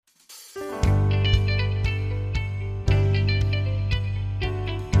Hello,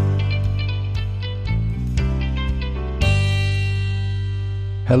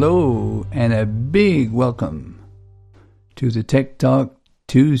 and a big welcome to the Tech Talk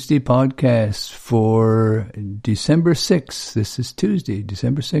Tuesday podcast for December 6th. This is Tuesday,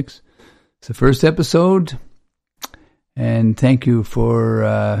 December 6th. It's the first episode, and thank you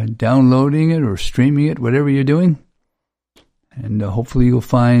for downloading it or streaming it, whatever you're doing. And hopefully you'll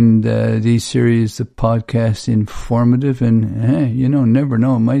find these series of podcasts informative and, never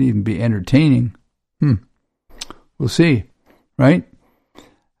know, it might even be entertaining. We'll see, right?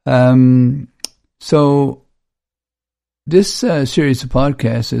 So this series of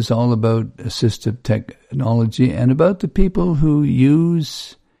podcasts is all about assistive technology and about the people who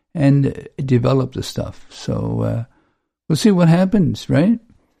use and develop the stuff. So we'll see what happens, right?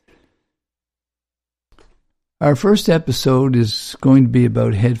 Our first episode is going to be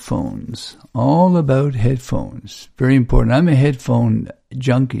about headphones, all about headphones. Very important. I'm a headphone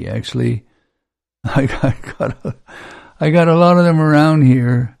junkie, actually. I got a lot of them around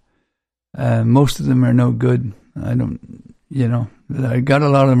here. Most of them are no good. I got a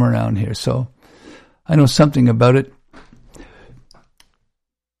lot of them around here, so I know something about it.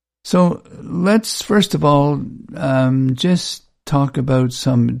 So let's first of all just talk about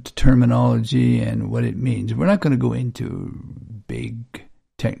some terminology and what it means. We're not going to go into big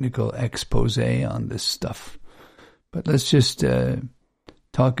technical expose on this stuff, but let's just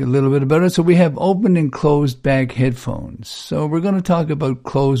talk a little bit about it. So we have open and closed back headphones. So we're going to talk about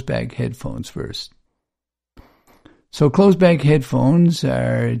closed back headphones first. So closed back headphones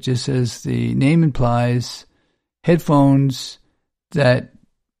are, just as the name implies, headphones that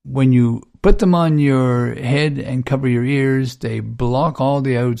when you put them on your head and cover your ears, they block all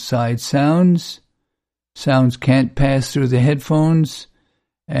the outside sounds. Sounds can't pass through the headphones.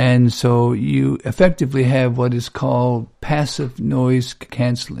 And so you effectively have what is called passive noise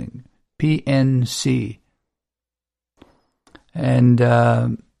canceling, PNC. And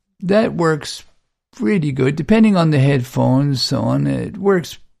that works pretty good. Depending on the headphones, so on, it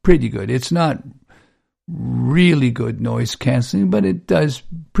works pretty good. It's not really good noise canceling, but it does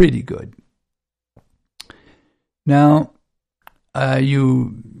pretty good. Now,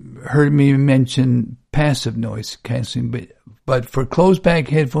 you heard me mention passive noise canceling, but for closed back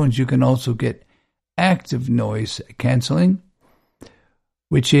headphones, you can also get active noise canceling,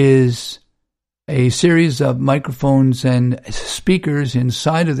 which is a series of microphones and speakers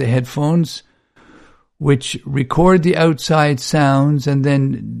inside of the headphones, which record the outside sounds and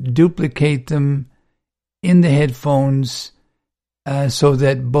then duplicate them in the headphones so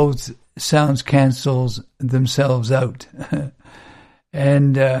that both sounds cancels themselves out.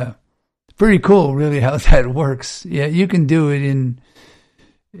 And pretty cool, really, how that works. Yeah, you can do it in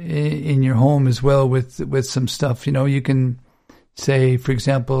your home as well with some stuff. You can say, for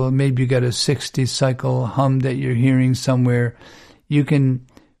example, maybe you got a 60 cycle hum that you're hearing somewhere. You can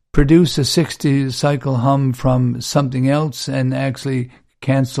produce a 60 cycle hum from something else and actually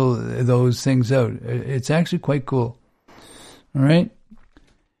cancel those things out. It's actually quite cool. All right.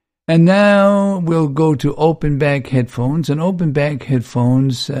 And now we'll go to open back headphones. And open back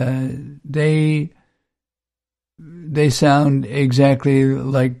headphones, they sound exactly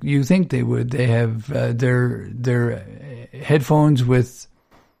like you think they would. They have their headphones with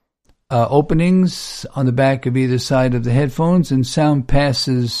openings on the back of either side of the headphones, and sound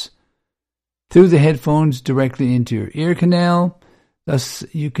passes through the headphones directly into your ear canal. Thus,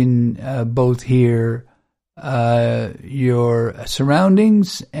 you can both hear your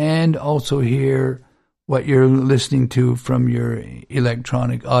surroundings and also hear what you're listening to from your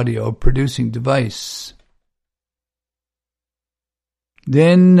electronic audio producing device.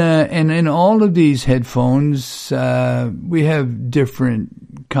 Then, and in all of these headphones, we have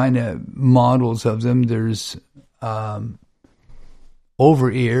different kind of models of them. There's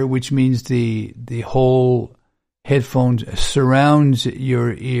over ear, which means the whole headphones surrounds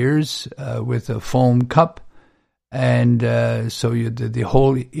your ears with a foam cup. And so the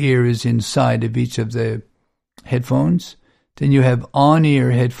whole ear is inside of each of the headphones. Then you have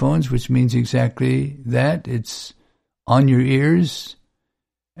on-ear headphones, which means exactly that. It's on your ears.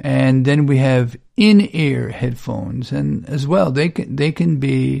 And then we have in-ear headphones, and as well they can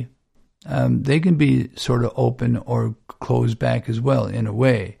be sort of open or closed back as well in a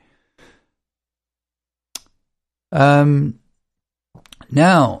way. Now,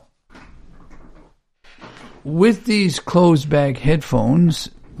 with these closed back headphones,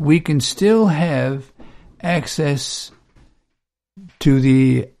 we can still have access to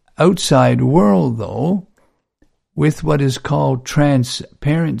the outside world, though, with what is called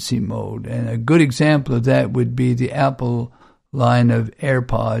transparency mode. And a good example of that would be the Apple line of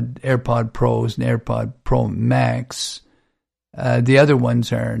AirPod Pros and AirPod Pro Max. The other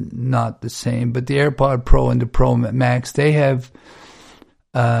ones are not the same, but the AirPod Pro and the Pro Max, they have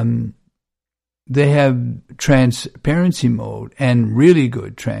transparency mode, and really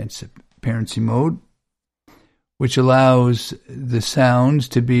good transparency mode, which allows the sounds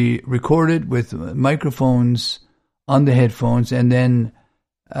to be recorded with microphones on the headphones, and then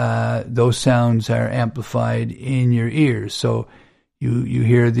those sounds are amplified in your ears. So you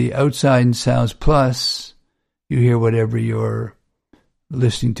hear the outside sounds, plus you hear whatever you're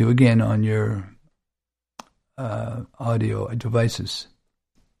listening to, again, on your audio devices.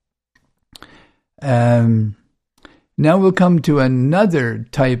 Now we'll come to another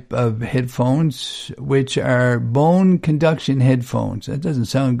type of headphones, which are bone conduction headphones. That doesn't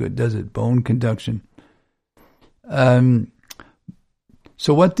sound good, does it? Bone conduction. So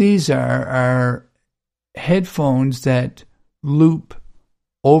what these are headphones that loop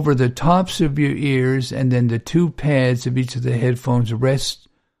over the tops of your ears, and then the two pads of each of the headphones rest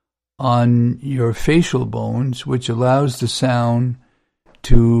on your facial bones, which allows the sound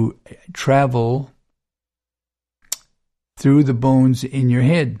to travel through the bones in your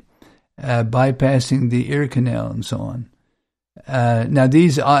head, bypassing the ear canal and so on. Now,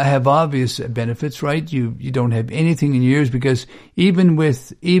 these have obvious benefits, right? You don't have anything in your ears, because even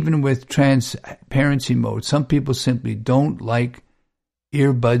with transparency mode, some people simply don't like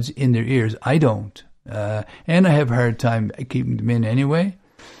earbuds in their ears. I don't. And I have a hard time keeping them in anyway.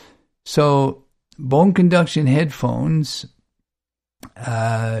 So bone conduction headphones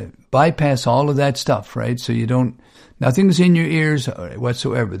bypass all of that stuff, right? So nothing's in your ears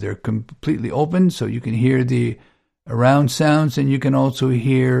whatsoever. They're completely open, so you can hear the around sounds, and you can also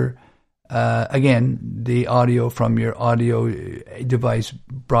hear, again, the audio from your audio device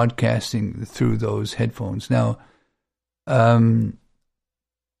broadcasting through those headphones. Now, the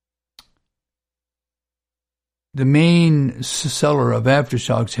main seller of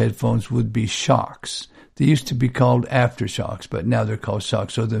AfterShokz headphones would be Shokz. They used to be called AfterShokz, but now they're called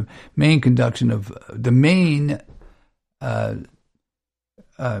Shokz. So the main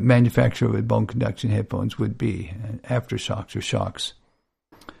manufacturer with bone conduction headphones would be AfterShokz or Shokz.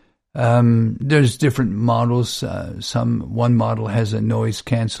 There's different models. One model has a noise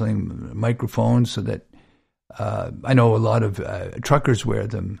canceling microphone, so that I know a lot of truckers wear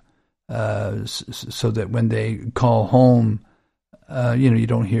them, so that when they call home, you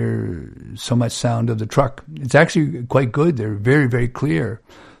don't hear so much sound of the truck. It's actually quite good. They're very, very clear.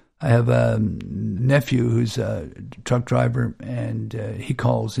 I have a nephew who's a truck driver, and he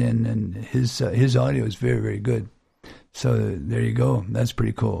calls in, and his audio is very, very good. So there you go. That's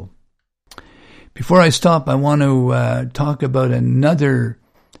pretty cool. Before I stop, I want to talk about another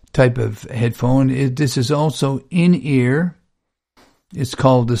type of headphone. This is also in-ear. It's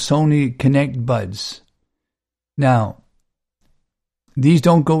called the Sony Connect Buds. Now, these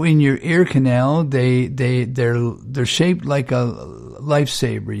don't go in your ear canal. They're shaped like a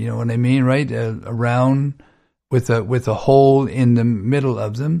lifesaver. You know what I mean, right? Around with a hole in the middle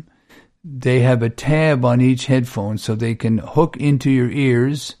of them. They have a tab on each headphone, so they can hook into your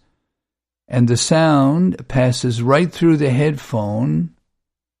ears, and the sound passes right through the headphone,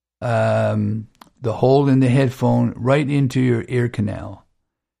 the hole in the headphone, right into your ear canal.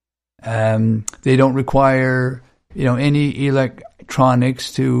 They don't require any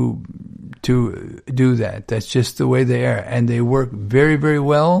electronics to do that. That's just the way they are, and they work very, very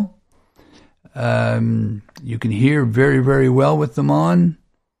well. You can hear very, very well with them on,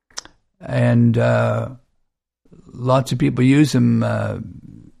 and lots of people use them.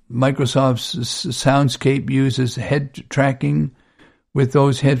 Microsoft's Soundscape uses head tracking with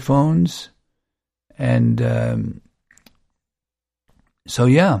those headphones, and so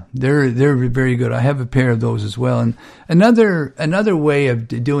yeah, they're very good. I have a pair of those as well. And another way of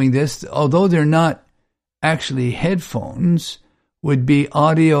doing this, although they're not actually headphones, would be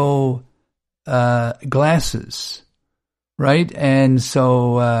audio glasses, right? And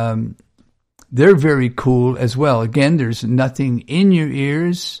so they're very cool as well. Again, there's nothing in your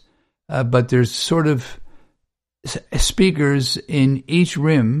ears, but there's sort of speakers in each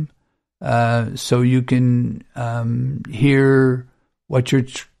rim, so you can hear what you're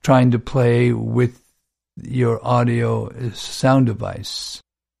trying to play with your audio sound device.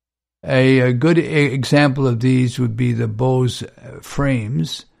 A good example of these would be the Bose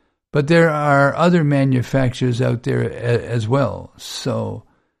frames, but there are other manufacturers out there as well. So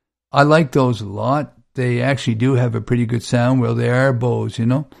I like those a lot. They actually do have a pretty good sound. Well, they are Bose,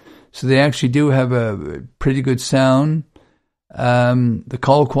 So they actually do have a pretty good sound. The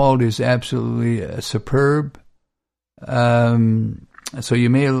call quality is absolutely superb. So you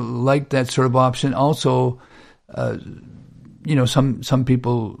may like that sort of option. Also, some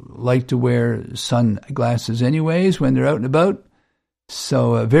people like to wear sunglasses anyways when they're out and about.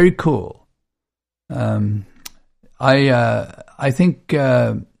 So very cool. I think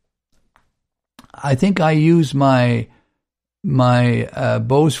I use my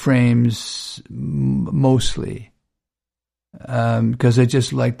Bose frames mostly because I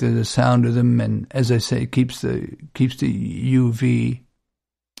just like the sound of them, and as I say, it keeps the UV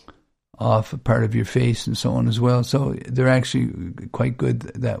off a part of your face and so on as well. So they're actually quite good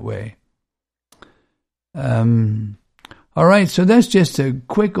that way. All right, so that's just a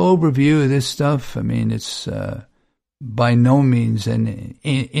quick overview of this stuff. I mean, it's by no means an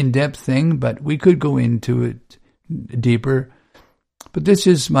in-depth thing, but we could go into it deeper. But this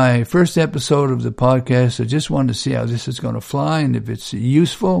is my first episode of the podcast. I just wanted to see how this is going to fly and if it's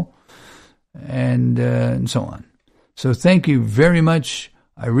useful and so on. So thank you very much.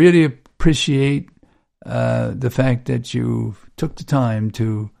 I really appreciate the fact that you took the time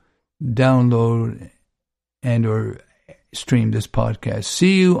to download and or stream this podcast.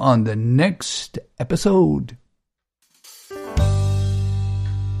 See you on the next episode.